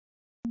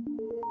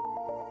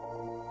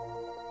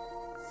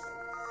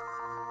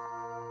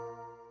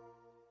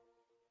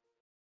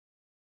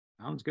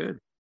Sounds good.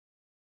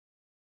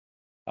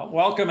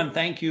 Welcome and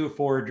thank you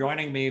for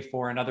joining me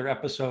for another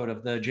episode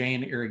of the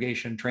Jain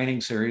Irrigation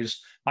Training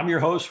Series. I'm your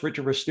host,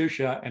 Richard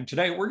Restuccia, and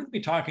today we're going to be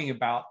talking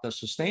about the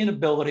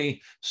Sustainability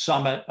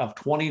Summit of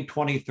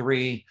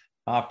 2023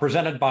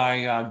 presented by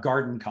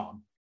GardenComm.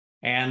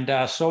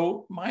 And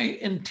so my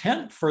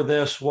intent for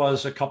this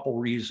was a couple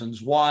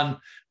reasons. One,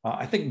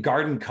 I think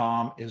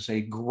GardenComm is a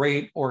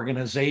great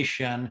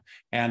organization,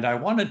 and I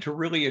wanted to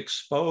really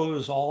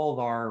expose all of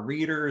our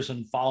readers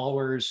and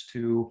followers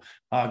to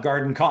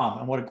GardenComm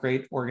and what a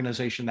great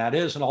organization that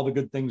is and all the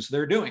good things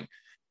they're doing.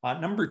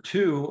 Number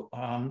two,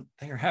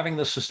 they are having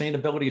the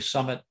Sustainability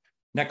Summit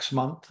next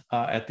month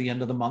at the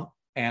end of the month.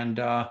 And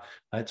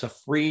it's a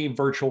free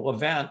virtual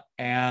event.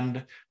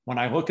 And when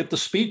I look at the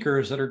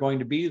speakers that are going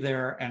to be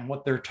there and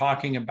what they're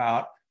talking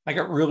about, I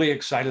got really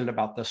excited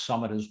about this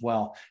summit as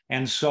well.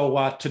 And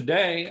so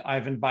today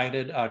I've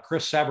invited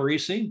Chris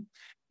Sabbarese.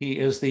 He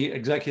is the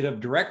executive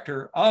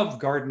director of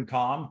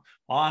GardenComm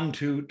on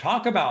to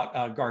talk about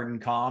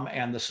GardenComm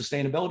and the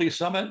Sustainability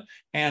Summit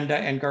and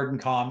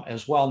GardenComm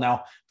as well.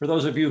 Now, for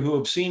those of you who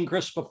have seen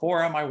Chris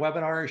before on my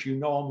webinars, you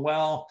know him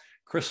well.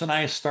 Chris and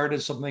I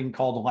started something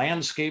called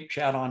Landscape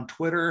Chat on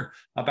Twitter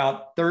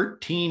about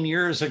 13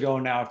 years ago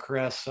now,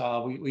 Chris.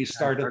 We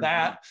started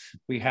that.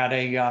 We had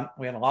a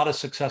lot of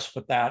success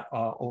with that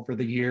over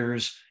the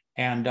years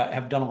and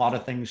have done a lot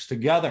of things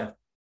together.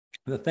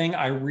 The thing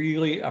I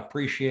really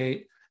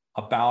appreciate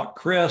about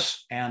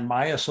Chris and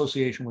my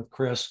association with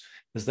Chris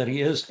is that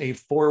he is a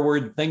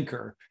forward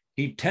thinker.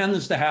 He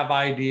tends to have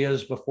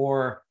ideas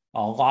before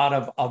a lot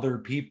of other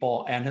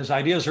people, and his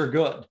ideas are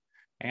good.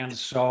 And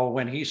so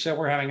when he said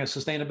we're having a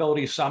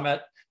sustainability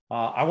summit,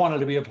 I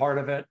wanted to be a part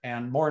of it.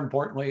 And more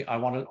importantly, I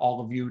wanted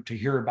all of you to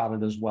hear about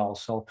it as well.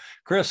 So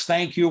Chris,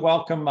 thank you.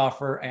 Welcome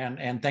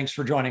and thanks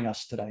for joining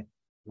us today.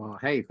 Well,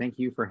 hey, thank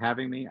you for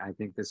having me. I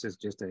think this is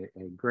just a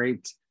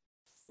great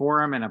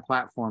forum and a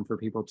platform for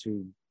people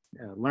to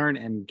learn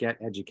and get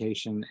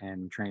education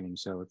and training.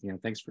 So,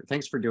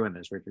 thanks for doing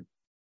this, Richard.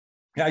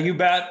 Yeah, you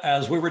bet.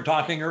 As we were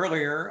talking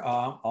earlier,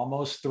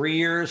 almost 3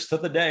 years to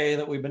the day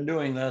that we've been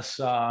doing this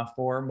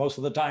for most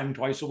of the time,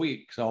 twice a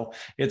week. So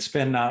it's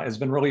been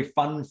really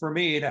fun for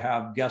me to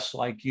have guests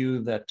like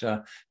you that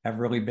have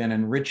really been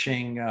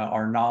enriching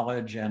our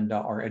knowledge and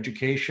our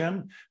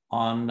education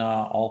on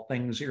all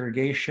things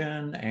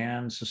irrigation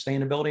and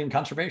sustainability and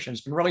conservation.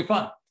 It's been really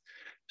fun.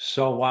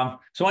 So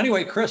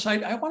anyway, Chris,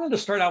 I wanted to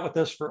start out with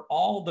this for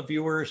all the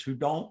viewers who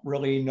don't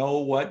really know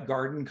what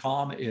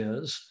GardenComm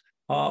is.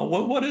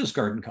 What is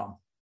GardenComm?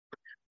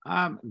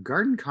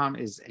 GardenComm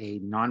is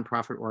a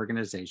nonprofit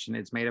organization.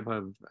 It's made up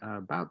of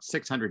about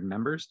 600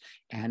 members,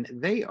 and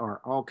they are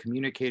all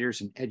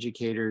communicators and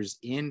educators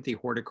in the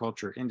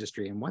horticulture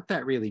industry. And what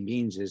that really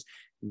means is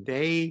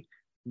they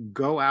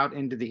go out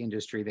into the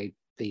industry, they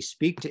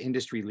speak to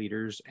industry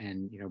leaders,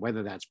 and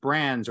whether that's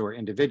brands or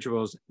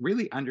individuals,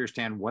 really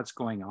understand what's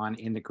going on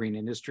in the green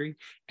industry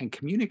and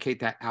communicate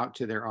that out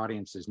to their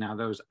audiences. Now,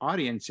 those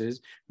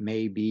audiences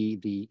may be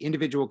the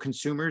individual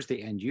consumers,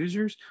 the end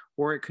users,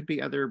 or it could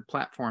be other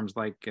platforms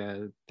like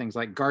things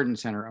like garden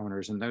center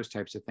owners and those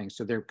types of things.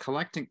 So they're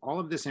collecting all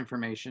of this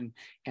information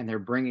and they're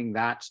bringing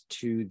that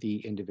to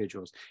the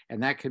individuals.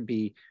 And that could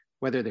be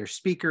whether they're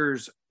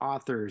speakers,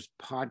 authors,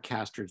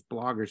 podcasters,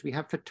 bloggers. We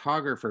have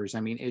photographers. I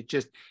mean,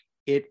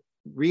 it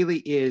really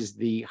is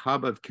the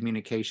hub of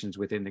communications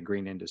within the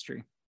green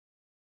industry.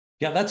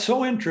 Yeah, that's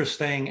so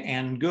interesting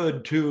and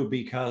good too,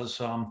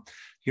 because,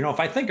 if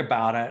I think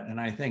about it,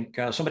 and I think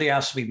somebody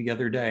asked me the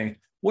other day,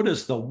 what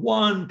is the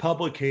one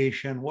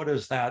publication? What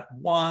is that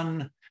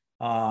one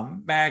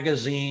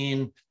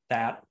magazine,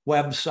 that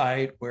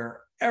website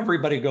where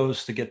everybody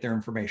goes to get their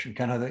information,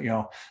 kind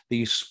of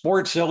the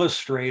Sports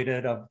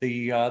Illustrated of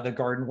the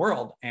garden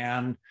world?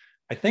 And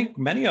I think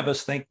many of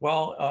us think,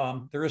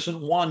 well, there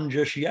isn't one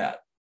just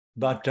yet,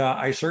 but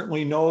I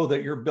certainly know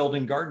that you're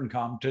building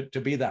GardenComm to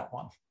be that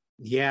one.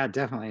 Yeah,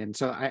 definitely. And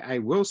so I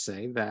will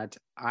say that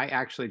I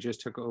actually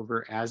just took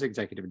over as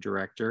executive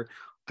director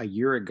a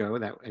year ago.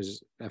 That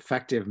was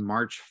effective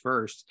March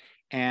 1st.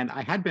 And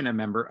I had been a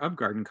member of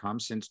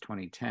GardenComm since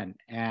 2010.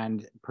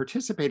 And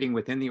participating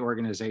within the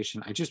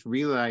organization, I just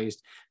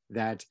realized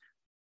that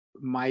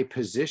my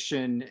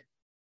position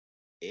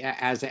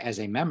as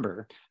a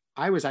member,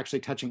 I was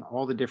actually touching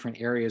all the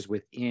different areas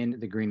within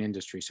the green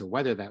industry. So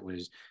whether that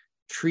was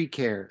tree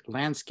care,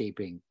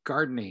 landscaping,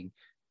 gardening,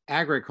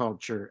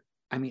 agriculture,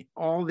 I mean,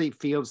 all the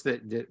fields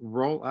that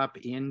roll up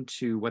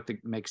into what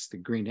makes the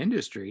green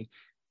industry.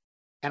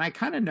 And I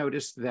kind of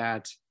noticed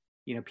that,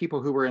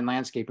 people who were in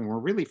landscaping were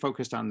really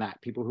focused on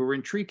that. People who were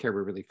in tree care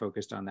were really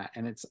focused on that.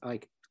 And it's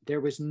like,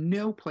 there was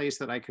no place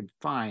that I could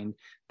find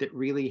that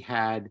really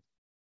had,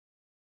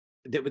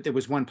 there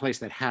was one place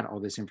that had all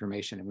this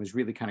information and was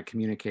really kind of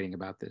communicating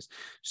about this.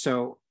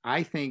 So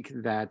I think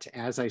that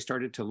as I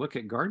started to look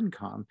at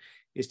GardenComm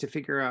is to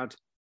figure out,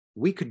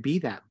 we could be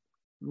that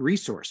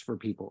resource for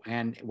people.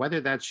 And whether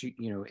that's,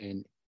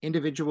 an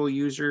individual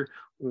user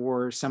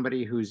or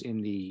somebody who's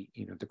in the,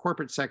 the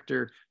corporate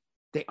sector,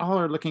 they all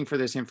are looking for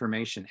this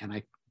information. And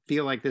I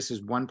feel like this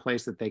is one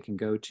place that they can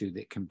go to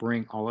that can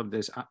bring all of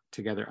this up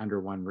together under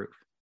one roof.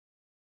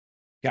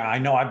 Yeah, I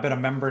know I've been a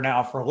member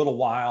now for a little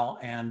while,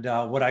 and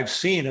what I've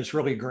seen is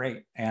really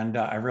great. And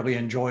I really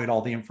enjoyed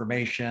all the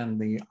information,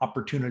 the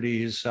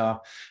opportunities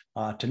to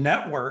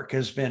network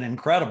has been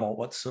incredible.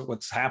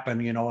 What's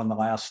happened, in the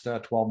last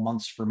 12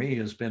 months for me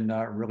has been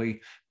a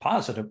really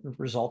positive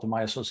result of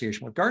my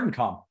association with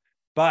GardenComm.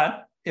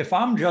 But if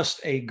I'm just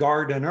a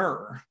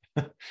gardener,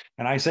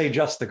 and I say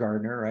just the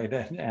gardener, right?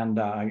 And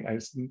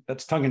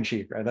that's tongue in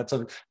cheek, right?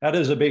 That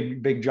is a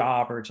big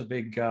job, or it's a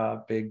big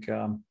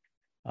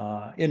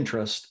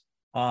interest.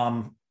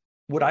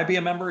 Would I be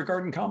a member of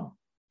GardenComm?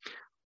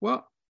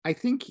 Well, I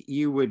think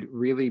you would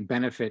really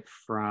benefit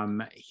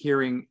from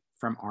hearing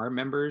from our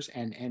members.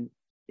 And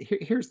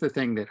here's the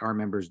thing that our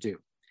members do.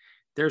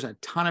 There's a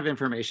ton of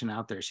information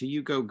out there. So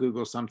you go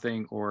Google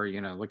something, or,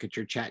 look at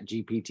your chat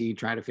GPT,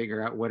 try to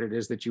figure out what it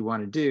is that you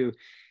want to do.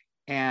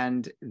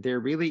 And there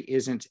really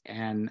isn't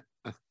an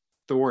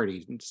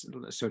authority,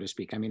 so to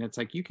speak. I mean, it's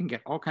like you can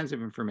get all kinds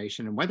of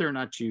information, and whether or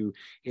not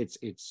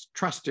it's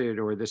trusted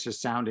or this is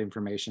sound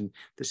information.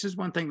 This is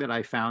one thing that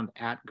I found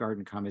at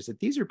GardenComm, is that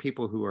these are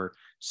people who are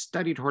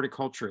studied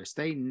horticulturists.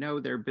 They know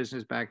their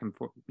business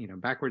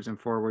backwards and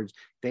forwards.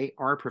 They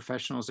are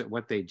professionals at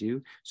what they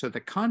do. So the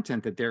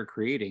content that they're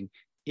creating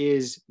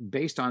is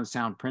based on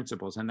sound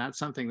principles. And that's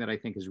something that I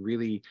think is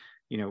really,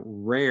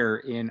 rare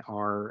in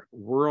our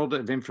world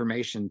of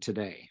information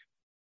today.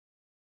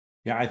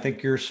 Yeah, I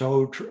think you're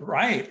so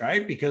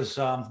right? Because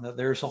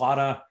there's a lot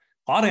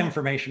of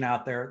information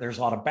out there. There's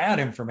a lot of bad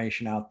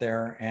information out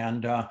there,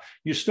 and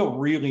you still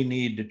really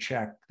need to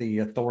check the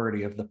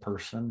authority of the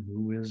person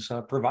who is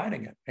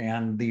providing it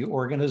and the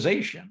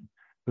organization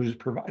who's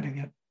providing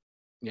it.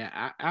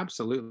 Yeah,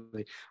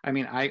 absolutely. I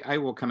mean, I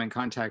will come in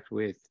contact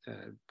with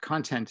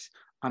content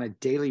on a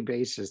daily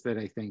basis that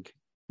I think,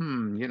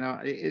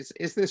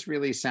 is this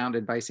really sound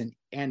advice?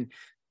 And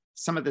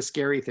some of the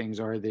scary things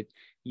are that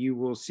you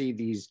will see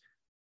these,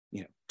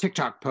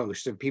 TikTok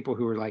posts of people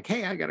who are like,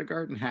 hey, I got a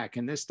garden hack,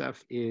 and this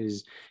stuff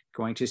is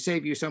going to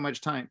save you so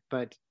much time.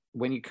 But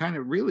when you kind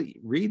of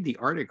really read the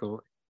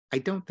article, I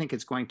don't think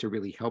it's going to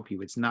really help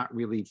you. It's not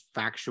really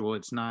factual.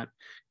 It's not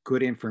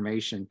good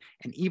information.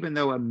 And even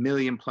though 1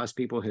 million+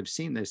 people have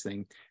seen this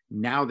thing,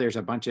 now there's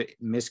a bunch of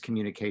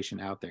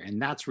miscommunication out there.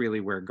 And that's really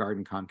where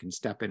GardenComm can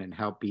step in and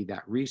help be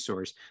that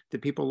resource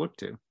that people look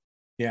to.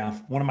 Yeah,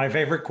 one of my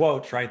favorite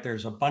quotes, right?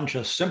 There's a bunch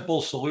of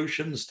simple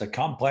solutions to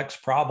complex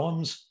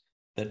problems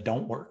that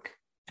don't work.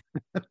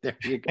 There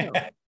you go.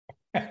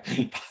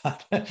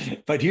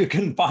 but you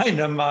can find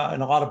them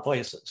in a lot of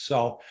places.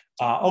 So,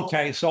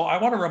 okay. So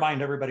I want to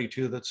remind everybody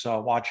too that's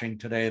watching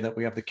today that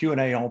we have the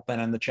Q&A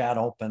open and the chat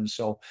open.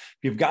 So if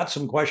you've got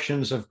some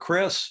questions of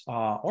Chris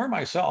or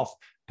myself,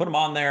 put them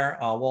on there.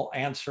 We'll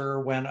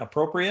answer when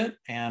appropriate.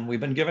 And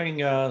we've been giving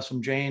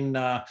some Jain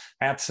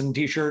hats and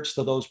t-shirts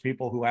to those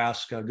people who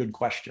ask good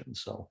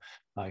questions. So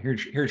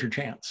here's your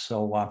chance.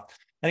 So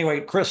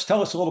anyway, Chris,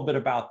 tell us a little bit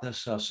about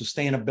this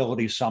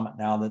Sustainability Summit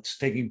now that's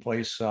taking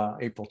place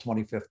April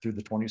 25th through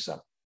the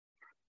 27th.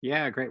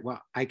 Yeah, great.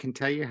 Well, I can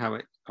tell you how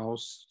it all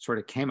sort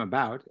of came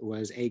about. It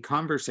was a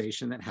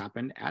conversation that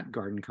happened at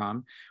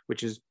GardenComm,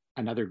 which is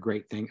another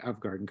great thing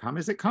of GardenComm,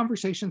 is that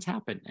conversations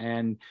happen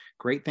and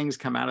great things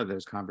come out of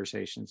those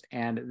conversations.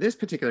 And this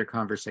particular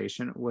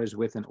conversation was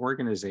with an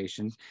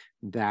organization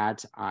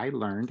that I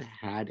learned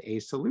had a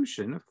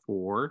solution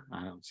for,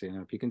 I don't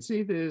know if you can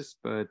see this,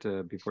 but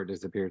before it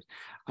disappears,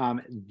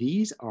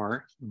 they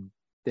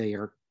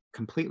are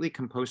completely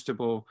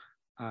compostable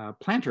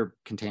planter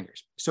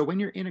containers. So when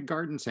you're in a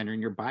garden center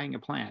and you're buying a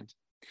plant,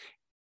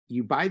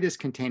 you buy this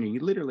container,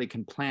 you literally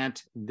can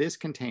plant this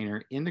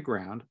container in the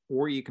ground,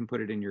 or you can put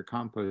it in your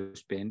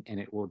compost bin and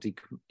it will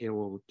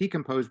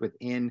decompose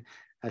within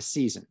a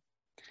season.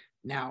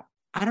 Now,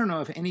 I don't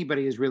know if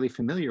anybody is really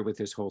familiar with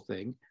this whole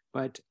thing,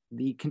 but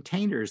the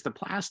containers, the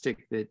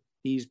plastic that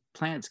these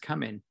plants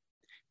come in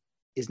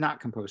is not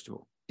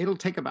compostable. It'll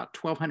take about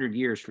 1,200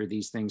 years for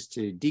these things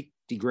to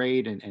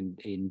degrade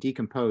and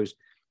decompose.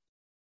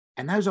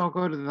 And those all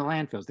go to the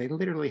landfills. They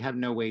literally have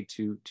no way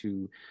to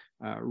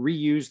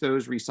reuse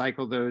those,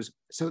 recycle those.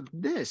 So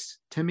this,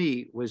 to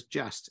me, was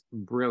just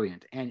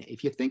brilliant. And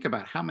if you think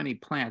about how many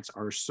plants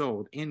are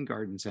sold in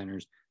garden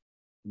centers,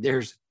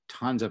 there's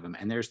tons of them,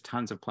 and there's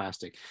tons of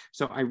plastic.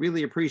 So I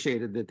really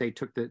appreciated that they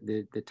took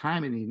the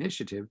time and the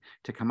initiative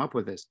to come up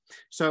with this.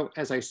 So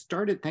as I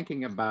started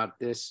thinking about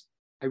this,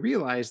 I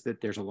realized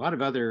that there's a lot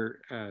of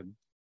other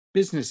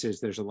businesses,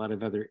 there's a lot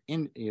of other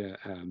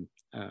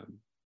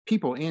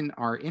people in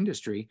our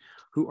industry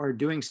who are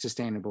doing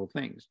sustainable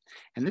things.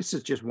 And this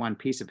is just one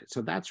piece of it.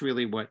 So that's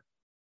really what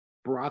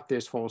brought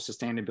this whole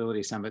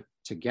Sustainability Summit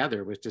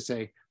together, was to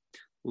say,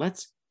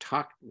 let's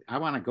talk. I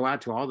want to go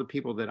out to all the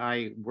people that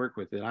I work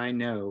with, that I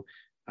know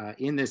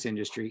in this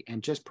industry,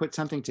 and just put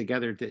something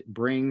together that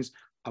brings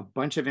a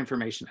bunch of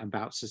information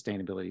about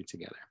sustainability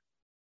together.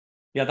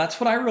 Yeah, that's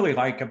what I really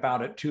like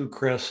about it too,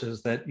 Chris,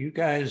 is that you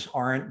guys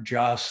aren't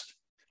just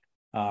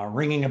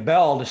ringing a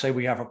bell to say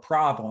we have a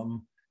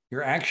problem.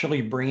 You're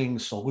actually bringing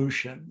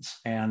solutions,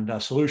 and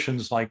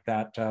solutions like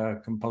that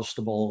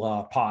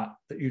compostable pot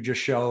that you just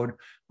showed,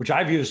 which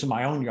I've used in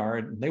my own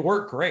yard, and they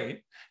work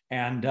great.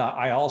 And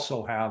I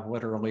also have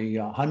literally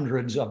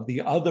hundreds of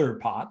the other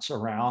pots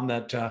around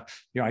that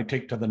I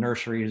take to the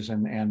nurseries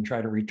and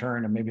try to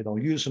return, and maybe they'll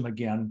use them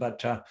again.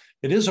 But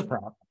it is a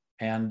problem,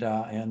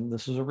 and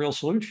this is a real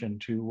solution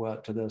to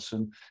this.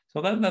 And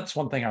so that's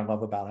one thing I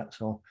love about it.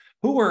 So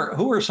who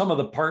are some of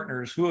the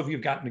partners? Who have you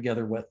gotten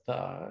together with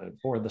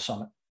for the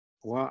summit?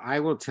 Well, I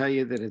will tell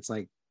you that it's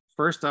like,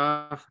 first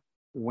off,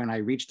 when I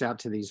reached out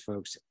to these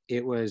folks,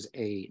 it was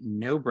a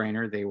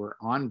no-brainer. They were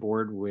on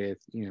board with,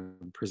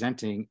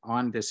 presenting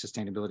on this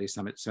sustainability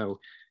summit. So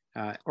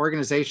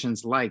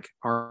organizations like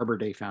Arbor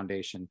Day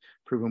Foundation,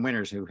 Proven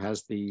Winners, who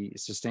has the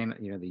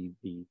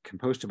the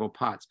compostable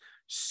pots,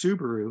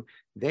 Subaru,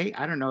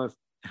 I don't know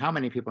how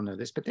many people know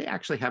this, but they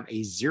actually have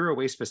a zero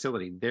waste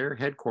facility. Their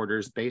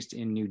headquarters, based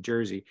in New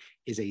Jersey,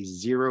 is a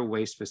zero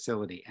waste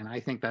facility. And I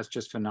think that's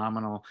just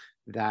phenomenal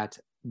that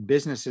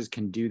businesses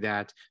can do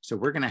that. So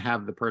we're going to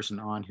have the person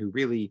on who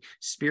really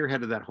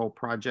spearheaded that whole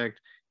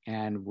project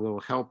and will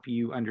help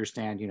you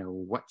understand,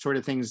 what sort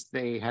of things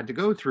they had to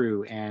go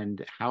through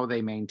and how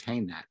they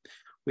maintain that.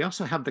 We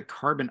also have the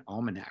Carbon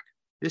Almanac.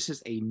 This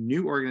is a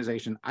new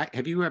organization.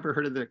 Have you ever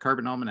heard of the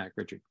Carbon Almanac,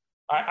 Richard?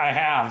 I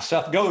have.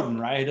 Seth Godin,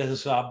 right,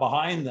 is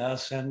behind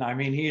this. And I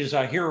mean, he's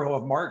a hero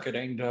of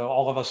marketing to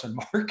all of us in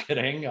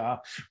marketing,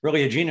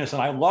 really a genius.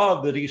 And I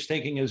love that he's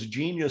taking his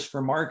genius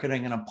for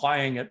marketing and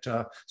applying it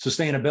to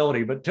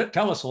sustainability. But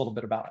tell us a little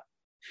bit about it.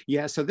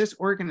 Yeah, so this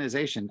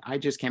organization, I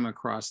just came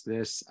across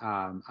this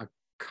a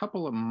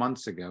couple of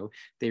months ago.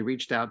 They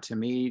reached out to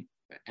me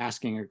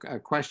asking a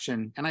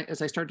question. And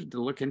as I started to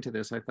look into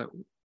this, I thought,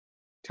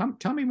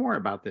 tell me more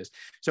about this.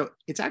 So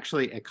it's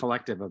actually a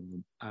collective of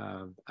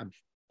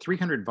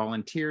 300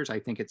 volunteers. I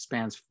think it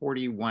spans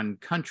 41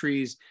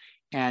 countries,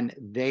 and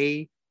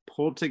they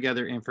pulled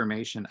together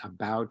information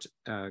about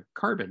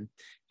carbon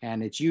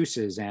and its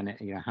uses, and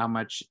how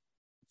much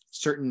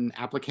certain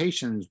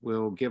applications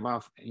will give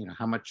off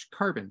how much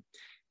carbon.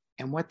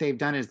 And what they've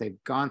done is they've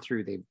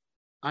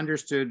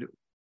understood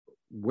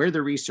where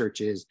the research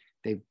is.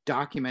 They've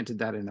documented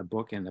that in a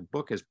book, and the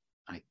book is,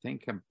 I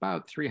think,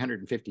 about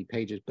 350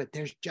 pages, but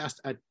there's just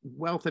a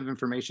wealth of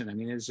information. I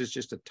mean, it's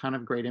just a ton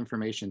of great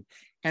information,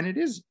 and it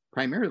is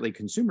primarily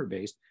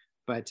consumer-based,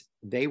 but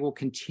they will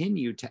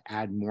continue to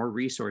add more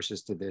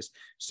resources to this.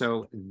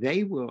 So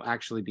they will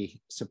actually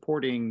be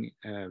supporting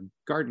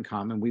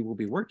GardenComm, and we will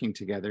be working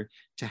together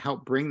to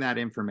help bring that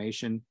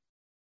information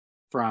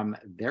from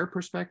their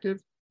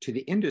perspective to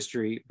the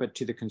industry, but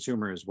to the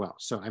consumer as well.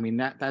 So, I mean,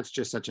 that's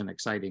just such an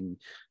exciting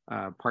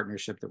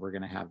partnership that we're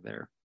going to have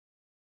there.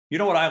 You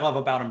know what I love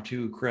about them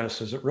too,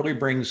 Chris, is it really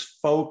brings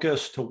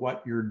focus to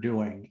what you're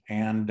doing.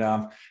 And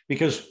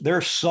because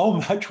there's so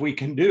much we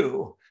can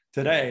do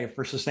today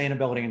for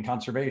sustainability and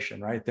conservation,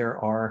 right? There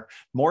are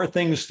more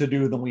things to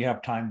do than we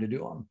have time to do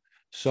them.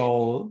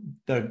 So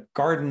the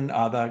Carbon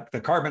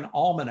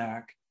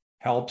Almanac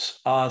helps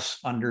us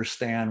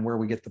understand where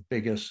we get the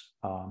biggest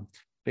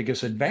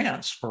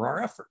advance for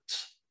our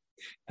efforts.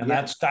 And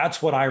yeah,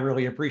 that's what I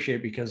really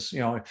appreciate, because,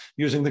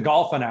 using the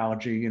golf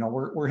analogy,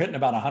 we're hitting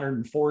about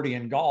 140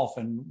 in golf,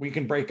 and we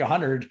can break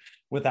 100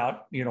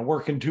 without,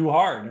 working too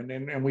hard.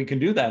 And we can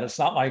do that. It's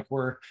not like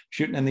we're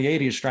shooting in the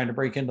 80s trying to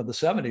break into the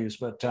 70s,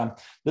 but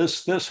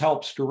this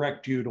helps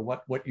direct you to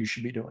what you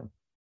should be doing.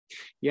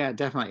 Yeah,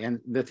 definitely.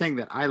 And the thing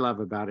that I love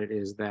about it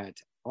is that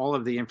all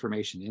of the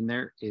information in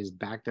there is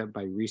backed up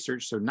by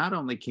research. So not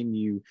only can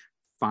you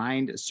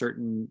find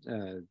certain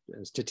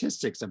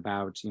statistics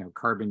about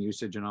carbon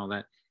usage and all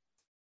that,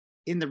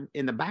 in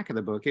the back of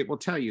the book, it will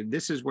tell you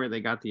this is where they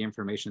got the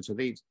information. So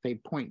they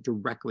point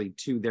directly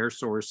to their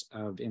source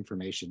of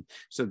information.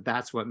 So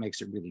that's what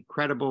makes it really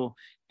credible.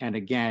 And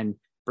again,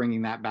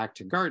 bringing that back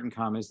to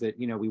GardenComm is that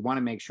we want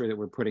to make sure that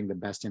we're putting the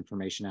best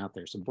information out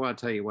there. So boy, I'll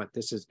tell you what,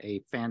 this is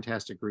a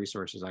fantastic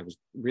resource. I was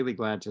really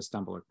glad to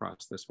stumble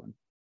across this one.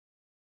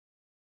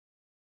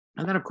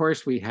 And then of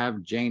course we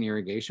have Jain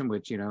Irrigation,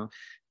 which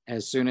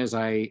as soon as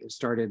I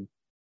started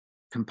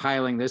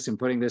compiling this and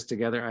putting this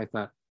together, I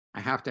thought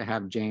I have to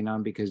have Jain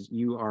on, because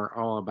you are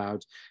all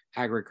about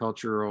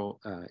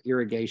agricultural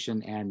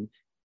irrigation, and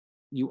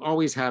you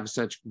always have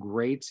such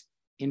great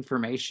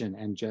information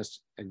and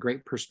just a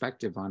great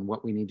perspective on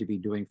what we need to be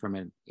doing from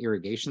an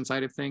irrigation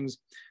side of things.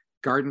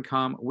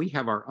 GardenComm, we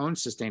have our own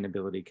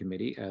sustainability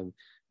committee of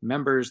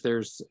members.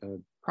 There's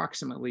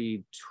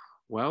approximately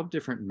 12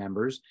 different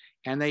members,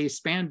 and they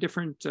span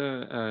different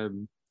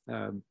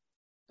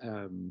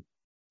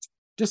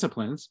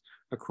disciplines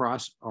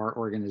across our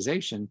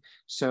organization.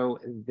 So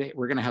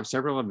we're going to have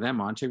several of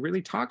them on to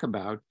really talk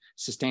about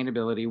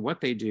sustainability,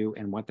 what they do,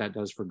 and what that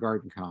does for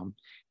GardenComm,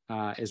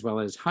 as well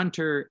as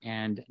Hunter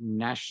and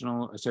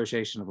National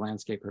Association of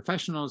Landscape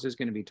Professionals is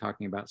going to be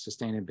talking about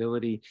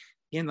sustainability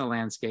in the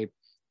landscape.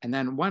 And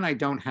then one I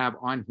don't have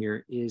on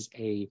here is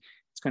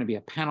it's going to be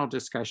a panel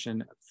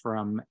discussion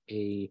from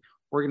a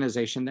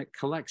organization that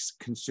collects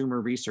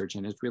consumer research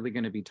and is really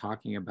going to be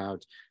talking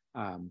about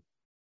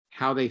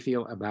how they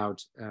feel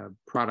about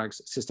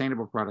products,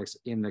 sustainable products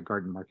in the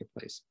garden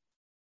marketplace.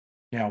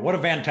 Yeah, what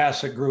a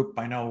fantastic group.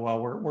 I know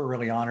we're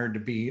really honored to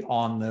be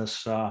on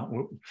this,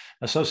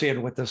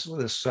 associated with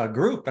this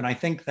group. And I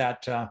think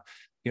that,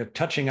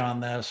 touching on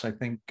this, I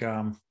think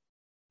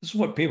this is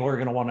what people are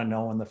going to want to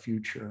know in the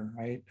future,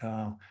 right?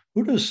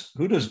 Who does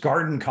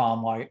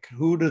GardenComm like?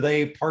 Who do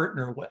they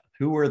partner with?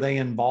 Who are they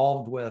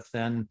involved with?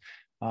 And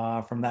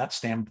from that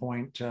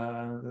standpoint,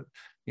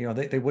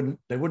 they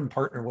wouldn't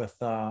partner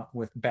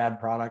with bad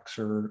products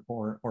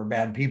or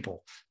bad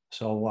people.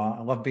 So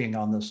I love being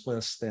on this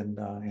list, and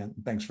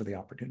thanks for the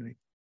opportunity.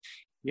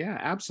 Yeah,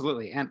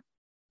 absolutely. And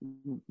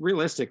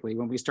realistically,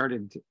 when we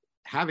started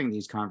having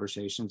these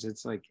conversations,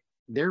 it's like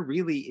there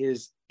really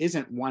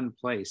isn't one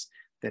place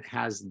that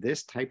has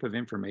this type of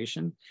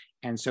information.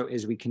 And so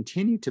as we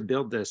continue to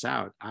build this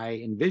out,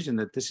 I envision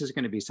that this is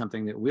going to be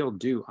something that we'll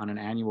do on an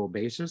annual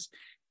basis.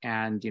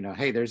 And,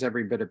 hey, there's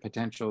every bit of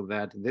potential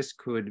that this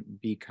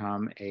could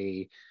become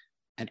an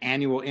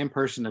annual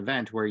in-person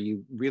event where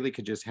you really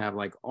could just have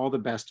like all the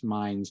best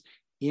minds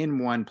in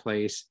one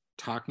place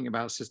talking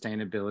about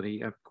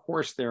sustainability. Of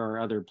course, there are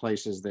other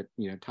places that,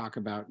 talk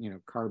about,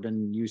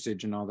 carbon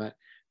usage and all that.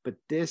 But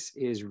this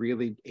is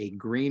really a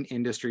green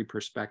industry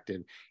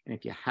perspective. And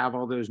if you have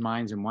all those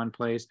minds in one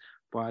place,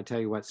 boy, I tell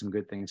you what, some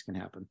good things can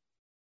happen.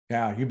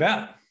 Yeah, you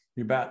bet.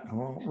 You bet.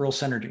 Well, real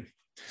synergy.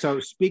 So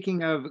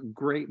speaking of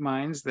great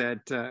minds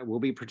that will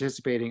be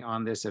participating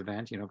on this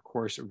event, of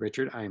course,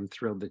 Richard, I am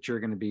thrilled that you're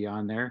going to be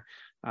on there.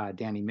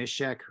 Danny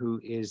Mishek, who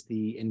is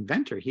the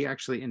inventor, he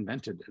actually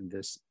invented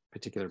this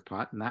particular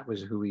pot, and that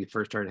was who we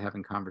first started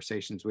having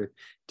conversations with.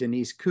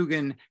 Denise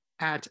Coogan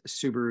at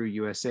Subaru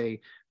USA.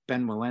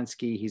 Ben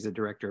Wilenski, he's the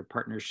Director of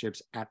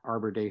Partnerships at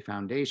Arbor Day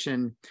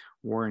Foundation.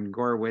 Warren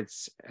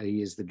Gorowitz,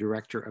 he is the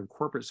Director of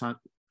Corporate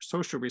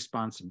Social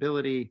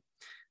Responsibility.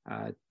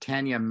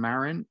 Tania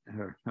Marien,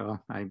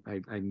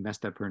 I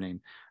messed up her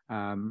name.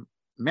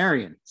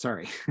 Marien,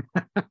 sorry.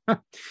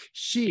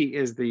 She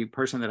is the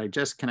person that I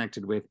just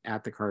connected with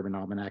at the Carbon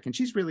Almanac, and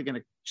she's going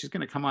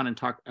to come on and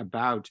talk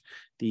about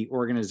the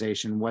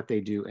organization, what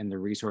they do, and the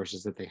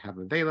resources that they have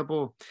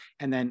available.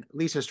 And then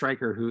Lisa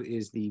Stryker, who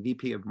is the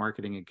VP of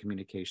Marketing and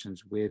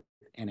Communications with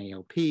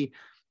NALP,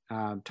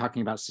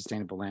 talking about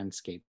sustainable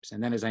landscapes.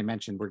 And then, as I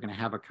mentioned, we're going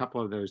to have a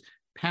couple of those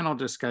panel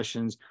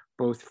discussions,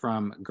 both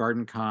from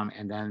GardenComm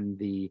and then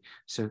the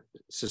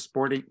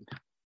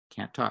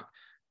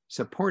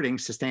supporting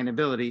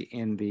sustainability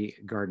in the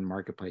garden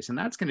marketplace. And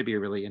that's going to be a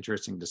really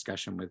interesting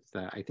discussion with,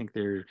 I think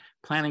they're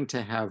planning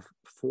to have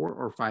 4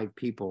 or 5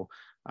 people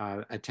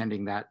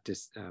attending that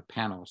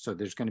panel. So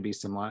there's going to be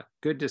some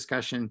good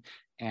discussion,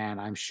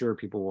 and I'm sure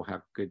people will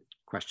have good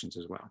questions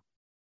as well.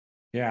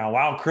 Yeah,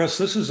 wow, Chris,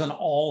 this is an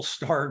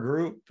all-star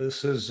group.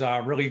 This is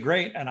really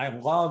great. And I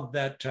love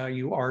that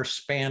you are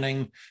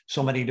spanning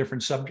so many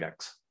different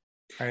subjects.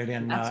 Right.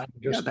 And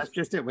that's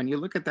just it. When you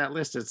look at that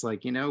list, it's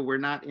like, we're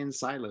not in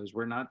silos.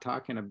 We're not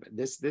talking about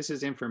this. This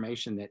is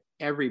information that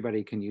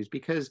everybody can use,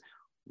 because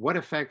what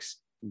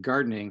affects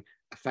gardening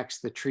affects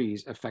the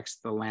trees, affects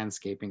the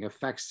landscaping,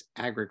 affects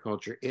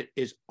agriculture. It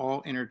is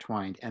all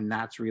intertwined. And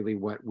that's really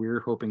what we're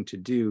hoping to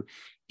do,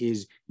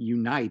 is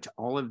unite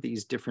all of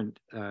these different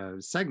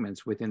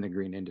segments within the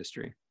green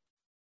industry.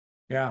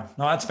 Yeah,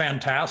 no, that's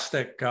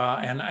fantastic.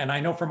 And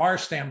I know from our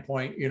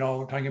standpoint,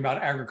 talking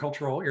about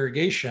agricultural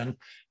irrigation,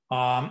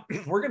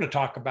 we're going to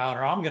talk about,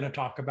 or I'm going to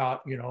talk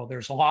about,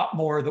 there's a lot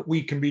more that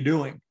we can be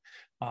doing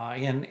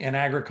in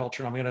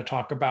agriculture. I'm going to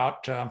talk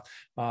about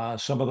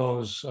some of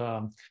those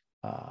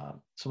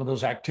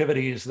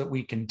activities that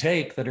we can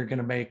take that are going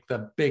to make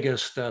the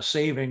biggest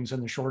savings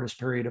in the shortest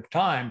period of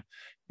time,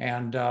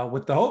 and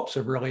with the hopes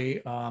of really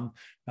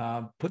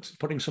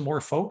putting some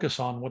more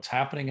focus on what's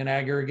happening in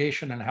ag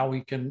irrigation and how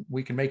we can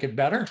make it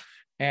better.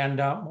 And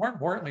more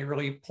importantly,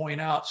 really point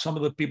out some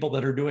of the people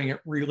that are doing it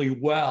really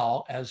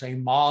well as a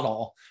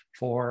model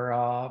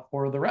for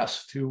the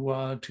rest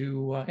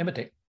to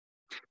imitate.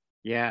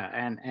 Yeah,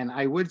 and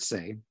I would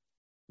say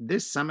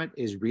this summit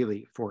is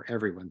really for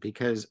everyone,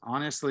 because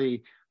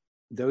honestly,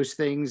 those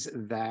things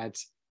that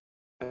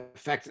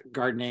affect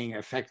gardening,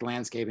 affect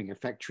landscaping,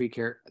 affect tree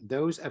care,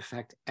 those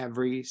affect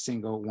every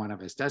single one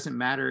of us. Doesn't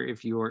matter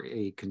if you're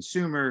a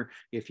consumer,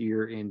 if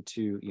you're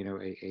into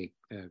a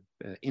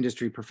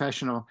industry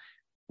professional.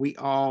 We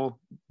all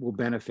will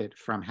benefit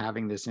from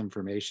having this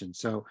information.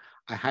 So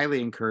I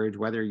highly encourage,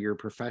 whether you're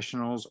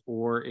professionals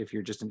or if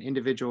you're just an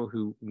individual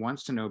who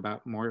wants to know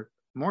about more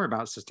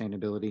about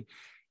sustainability,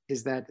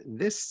 is that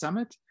this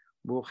summit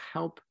will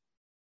help.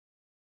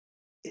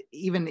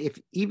 Even if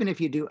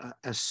you do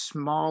a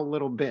small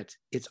little bit,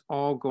 it's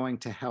all going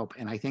to help.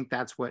 And I think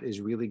that's what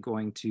is really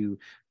going to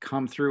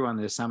come through on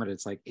this summit.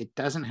 It's like, it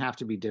doesn't have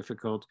to be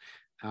difficult.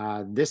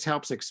 This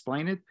helps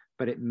explain it,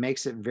 but it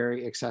makes it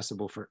very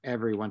accessible for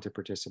everyone to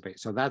participate.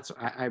 So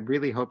I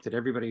really hope that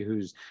everybody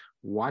who's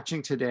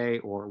watching today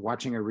or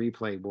watching a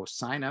replay will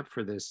sign up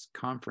for this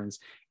conference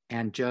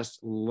and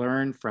just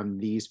learn from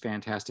these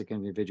fantastic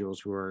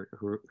individuals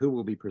who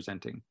will be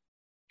presenting.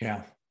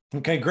 Yeah.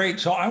 Okay, great.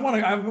 So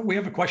we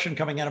have a question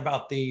coming in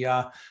about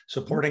the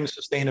supporting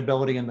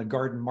sustainability in the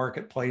garden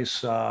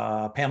marketplace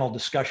panel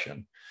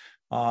discussion.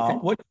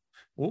 Okay.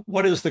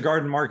 What is the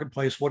garden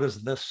marketplace? What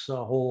is this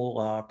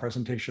whole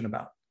presentation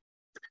about?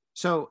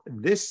 So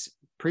this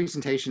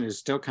presentation is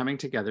still coming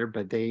together,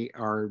 but they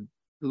are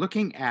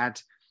looking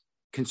at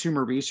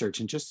consumer research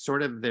and just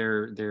sort of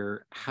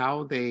their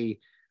how they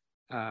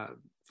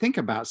think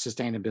about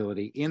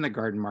sustainability in the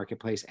garden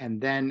marketplace,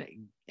 and then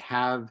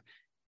have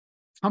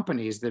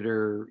companies that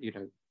are,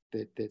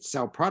 that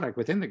sell product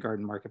within the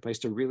garden marketplace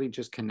to really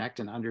just connect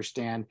and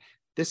understand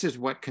this is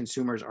what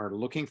consumers are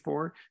looking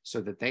for,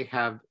 so that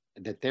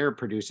they're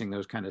producing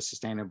those kind of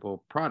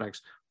sustainable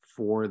products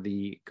for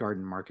the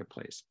garden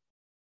marketplace.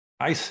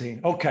 I see.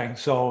 Okay.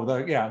 So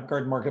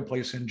garden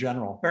marketplace in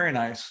general. Very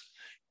nice.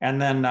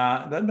 And then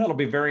that'll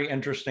be very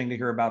interesting to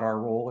hear about our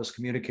role as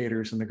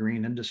communicators in the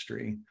green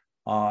industry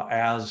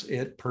as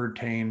it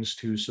pertains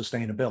to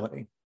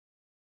sustainability.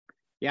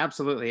 Yeah,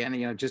 absolutely.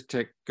 And just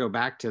to go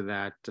back to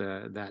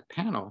that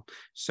panel,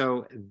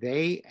 so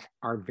they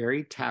are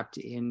very tapped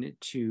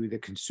into the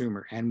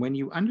consumer. And when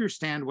you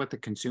understand what the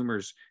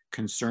consumer's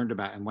concerned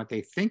about and what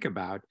they think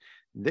about,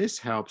 this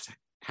helps.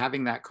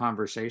 Having that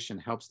conversation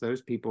helps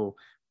those people,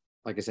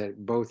 like I said,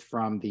 both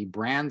from the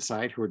brand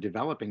side who are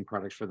developing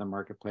products for the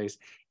marketplace,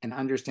 and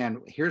understand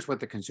here's what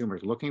the consumer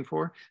is looking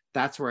for.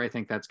 That's where I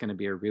think that's going to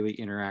be a really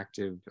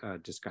interactive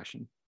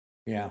discussion.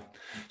 Yeah.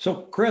 So,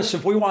 Chris,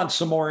 if we want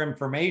some more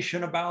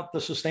information about the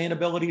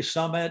Sustainability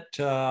Summit,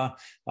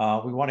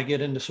 we want to get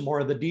into some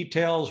more of the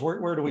details,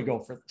 where do we go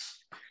for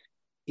this?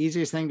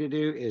 Easiest thing to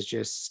do is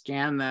just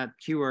scan that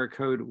QR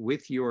code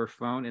with your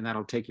phone, and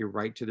that'll take you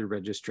right to the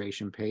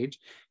registration page.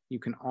 You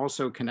can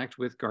also connect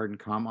with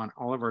GardenComm on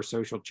all of our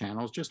social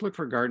channels. Just look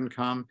for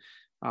GardenComm.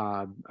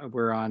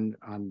 We're on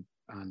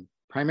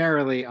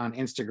primarily on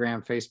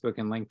Instagram, Facebook,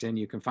 and LinkedIn.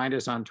 You can find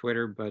us on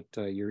Twitter, but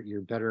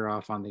you're better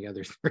off on the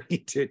other three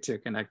to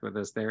connect with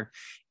us there.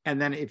 And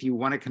then if you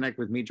want to connect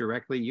with me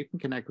directly, you can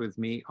connect with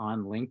me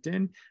on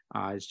LinkedIn.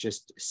 It's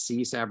just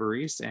C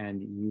Sabbarese,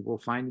 and you will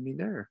find me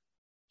there.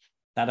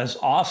 That is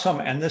awesome.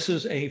 And this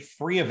is a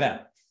free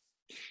event.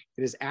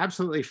 It is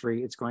absolutely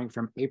free. It's going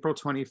from April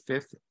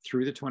 25th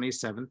through the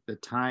 27th. The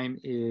time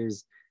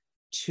is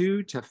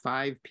 2 to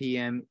 5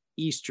 p.m.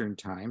 Eastern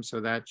time.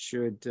 So that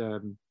should,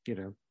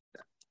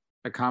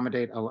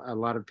 accommodate a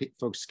lot of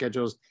folks'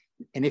 schedules.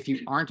 And if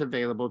you aren't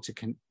available to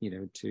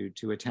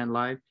attend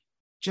live,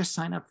 just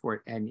sign up for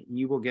it, and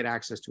you will get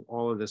access to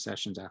all of the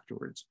sessions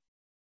afterwards.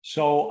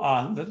 So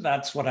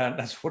that's what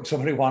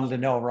somebody wanted to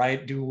know,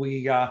 right? Do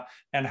we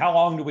and how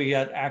long do we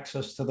get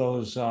access to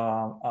those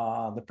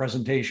the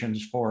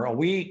presentations? For a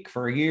week,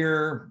 for a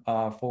year,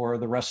 for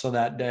the rest of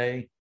that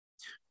day?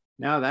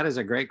 No, that is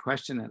a great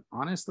question. And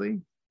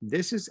honestly,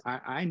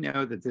 I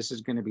know that this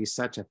is going to be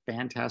such a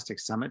fantastic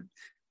summit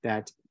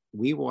that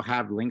we will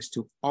have links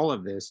to all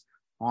of this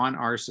on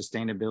our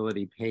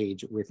sustainability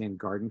page within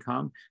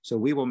GardenComm. So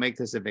we will make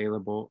this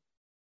available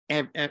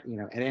at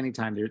any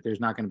time.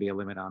 There's not going to be a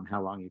limit on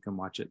how long you can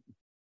watch it.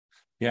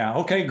 Yeah.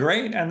 Okay,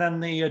 great. And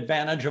then the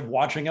advantage of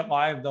watching it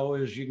live, though,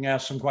 is you can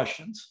ask some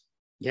questions.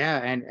 Yeah.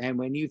 And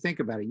when you think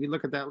about it, you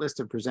look at that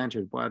list of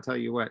presenters, boy, I'll tell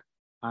you what,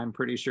 I'm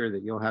pretty sure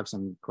that you'll have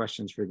some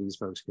questions for these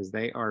folks, because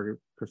they are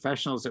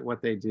professionals at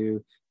what they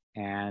do.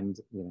 And,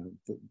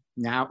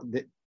 now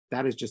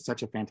that is just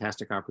such a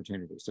fantastic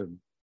opportunity. So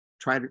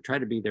try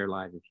to be there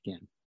live if you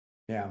can.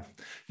 Yeah,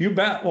 you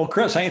bet. Well,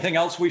 Chris, anything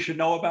else we should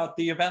know about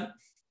the event?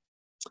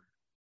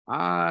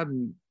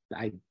 Nothing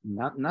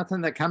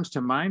that comes to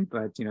mind,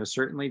 but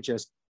certainly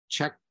just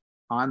check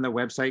on the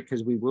website,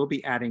 because we will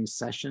be adding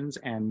sessions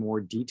and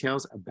more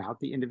details about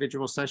the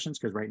individual sessions,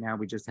 because right now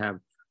we just have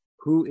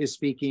who is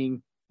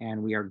speaking,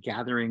 and we are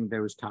gathering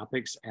those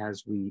topics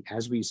as we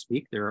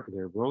speak. They're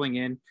rolling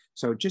in.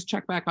 So just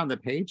check back on the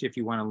page if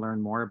you want to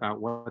learn more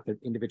about what the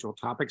individual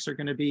topics are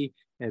going to be,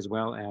 as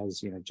well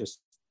as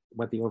just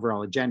what the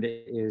overall agenda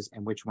is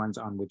and which ones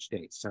on which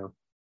dates. So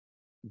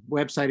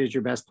website is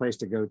your best place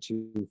to go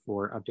to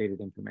for updated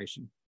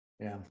information.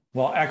 Yeah.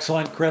 Well,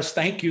 excellent, Chris.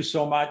 Thank you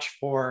so much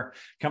for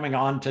coming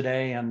on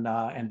today and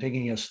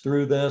taking us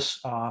through this.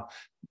 A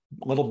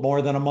little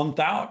more than a month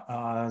out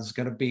is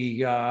going to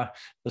be the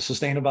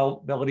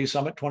Sustainability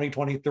Summit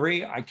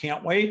 2023. I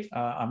can't wait.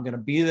 I'm going to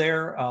be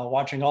there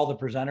watching all the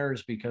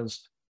presenters,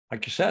 because,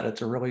 like you said,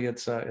 it's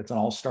an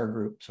all-star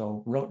group.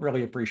 So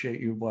really appreciate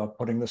you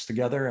putting this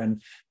together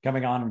and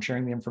coming on and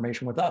sharing the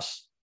information with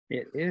us.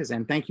 It is.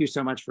 And thank you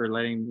so much for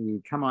letting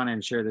me come on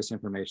and share this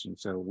information.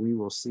 So we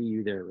will see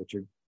you there,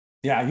 Richard.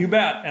 Yeah, you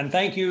bet. And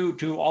thank you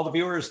to all the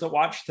viewers that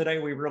watched today.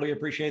 We really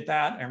appreciate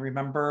that. And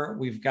remember,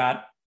 we've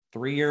got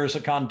 3 years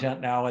of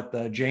content now at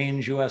the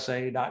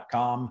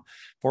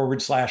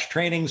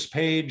jainsusa.com/trainings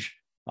page.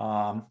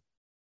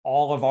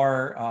 All of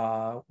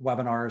our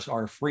webinars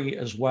are free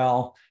as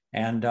well.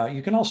 And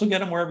you can also get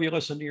them wherever you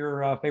listen to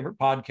your favorite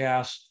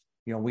podcasts.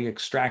 we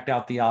extract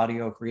out the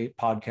audio, create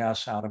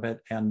podcasts out of it.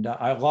 And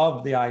I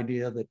love the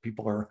idea that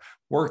people are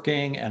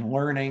working and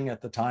learning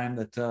at the time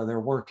that they're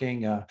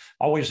working,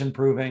 always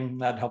improving.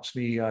 That helps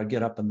me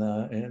get up in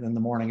the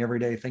morning every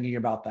day thinking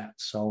about that.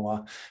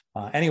 So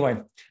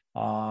anyway,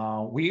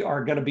 we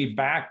are going to be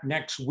back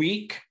next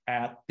week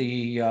at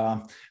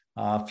the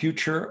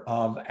Future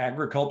of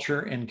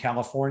Agriculture in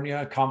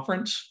California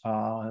conference.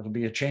 It'll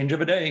be a change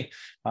of a day.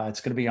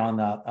 It's going to be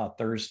on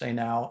Thursday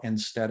now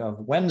instead of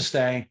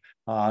Wednesday,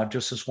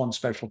 just as one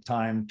special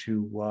time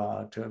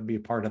to be a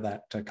part of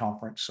that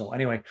conference. So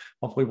anyway,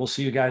 hopefully we'll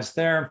see you guys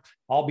there.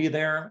 I'll be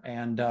there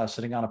and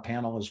sitting on a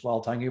panel as well,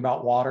 talking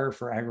about water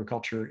for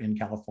agriculture in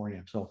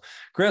California. So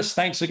Chris,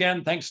 thanks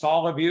again. Thanks to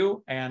all of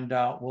you, and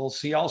we'll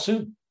see y'all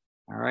soon.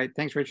 All right.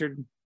 Thanks,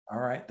 Richard. All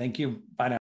right. Thank you. Bye now.